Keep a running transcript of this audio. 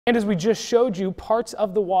And as we just showed you, parts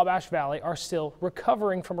of the Wabash Valley are still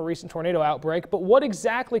recovering from a recent tornado outbreak. But what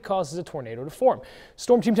exactly causes a tornado to form?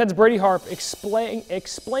 Storm Team 10's Brady Harp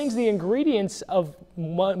explains the ingredients of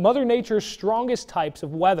Mother Nature's strongest types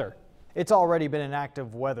of weather. It's already been an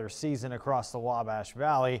active weather season across the Wabash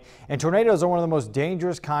Valley, and tornadoes are one of the most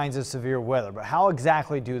dangerous kinds of severe weather. But how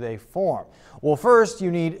exactly do they form? Well, first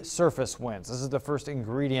you need surface winds. This is the first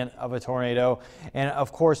ingredient of a tornado. And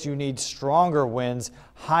of course you need stronger winds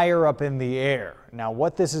higher up in the air. Now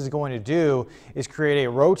what this is going to do is create a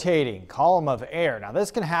rotating column of air. Now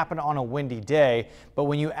this can happen on a windy day, but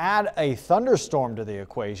when you add a thunderstorm to the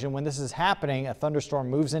equation, when this is happening, a thunderstorm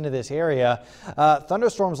moves into this area.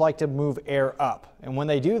 Thunderstorms like to move air up. And when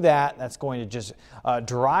they do that, that's going to just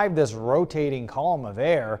drive this rotating column of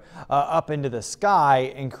air up into the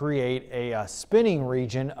sky and create a spinning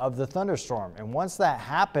region of the thunderstorm. And once that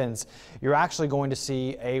happens, you're actually going to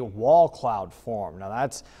see a wall cloud form. Now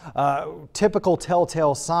that's a typical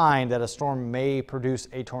telltale sign that a storm may produce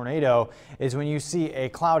a tornado is when you see a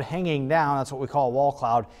cloud hanging down. That's what we call a wall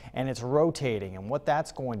cloud, and it's rotating. And what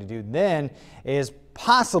that's going to do then is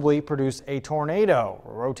possibly produce a tornado.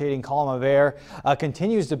 A rotating column of air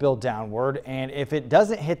continues to build downward, and if it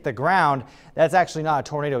doesn't hit the ground, that's actually not a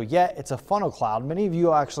tornado yet. It's a funnel cloud. Many of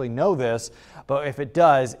you actually know this, but if it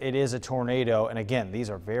does, it is a tornado. And again, these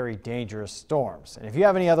are very dangerous storms. And if you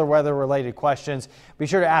have any other weather related questions, be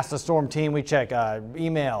sure to ask the storm team. We check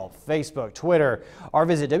email, Facebook, Twitter, or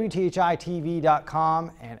visit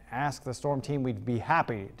WTHI-TV.com and ask the storm team. We'd be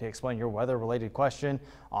happy to explain your weather related question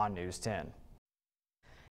on News 10.